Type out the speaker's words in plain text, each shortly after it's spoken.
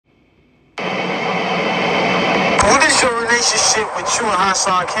relationship with you and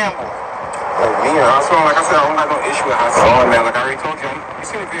Hassan Campbell? Like me and Hassan, like I said, I don't have no issue with Hassan. Oh man, like I already told you, you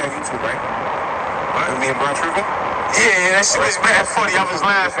seen the video on YouTube, right? Me and Bronx River? Yeah, that shit was mad funny. I was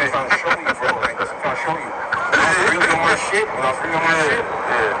laughing. I'm trying to show you, bro. Like, I'm trying to show you. When I was really on my shit, I'm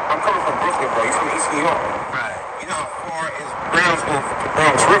coming from Brooklyn, bro. You from East New York. Right. You know how far is Brownsville to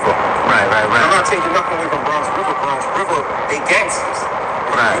Bronx River? Right. I'm not taking nothing away from Bronx River. Bronx River, they gangsters.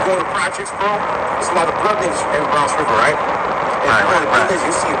 Right. You go to projects, bro, there's a lot of blood in Bronx River, right? And you go to buildings,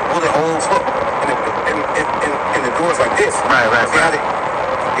 you see bullet holes in the doors like this. Right.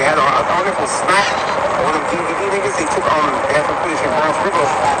 They had I don't know if it was Smack, one of them DVD niggas, they took they had some footage in Bronx River,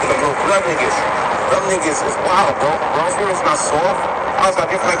 they go, blood niggas. Blood niggas is wild, bro. Bronx River's not soft. I was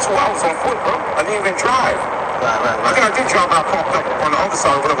out there for like 2 hours on foot, bro. I didn't even drive. I think I did drive, but I parked up on the other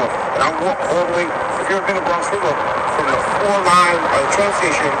side or whatever. And I walked all the way, if you've ever been to Bronx River, from the 4-line train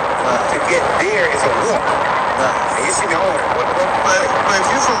station to get there is a walk. And you see me, But if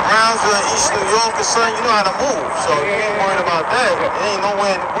you from Brownsville and East New York or something, you know how to move. So you ain't worried about that. It ain't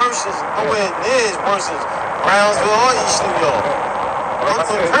nowhere near as worse as Brownsville or East New York.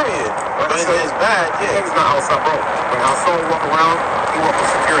 Brooklyn, period. But it's bad, yeah. He's not outside, bro. When our son walk around, he walk with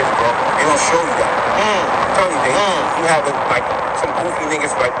security, bro. They don't show you that. I'm telling you, you have like some goofy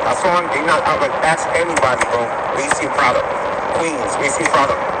niggas like I saw him, they not out like ask anybody, bro. Where you see product. Queens, where you see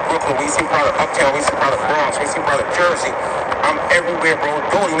product. Brooklyn, where you see product. Uptown, where you see product. Bronx, where you see product. Jersey. I'm everywhere, bro.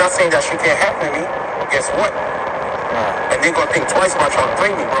 Dude, you're not saying that shit can't happen to me. But guess what? And they're gonna think twice about trying to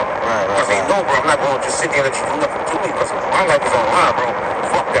blame me, bro. Because they know, bro, I'm not gonna just sit there and let you do nothing to me. Because my life is online, bro.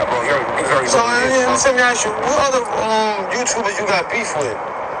 Fuck that, bro. Things already so let me ask you, what other YouTubers you got beef with?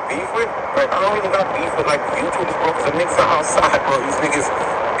 Beef with? Like, I don't even got beef with like YouTubers, bro. Because the niggas are outside, bro. These niggas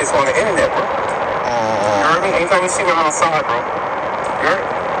is on the internet, bro. You heard me? Anytime you see me, I'm outside, bro. You heard?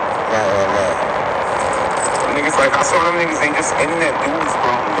 Niggas like, I saw them niggas, they just internet dudes,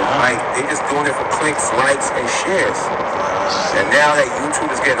 bro. Like, they just doing it for clicks, likes, and shares. And now that YouTube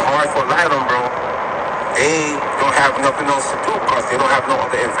is getting hard for a lot of them, bro, they don't have nothing else to do because they don't have no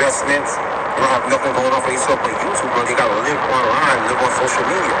other investments. They don't have nothing going on for themselves but YouTube, bro. They gotta live online, live on social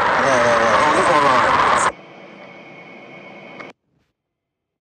media. I don't live online.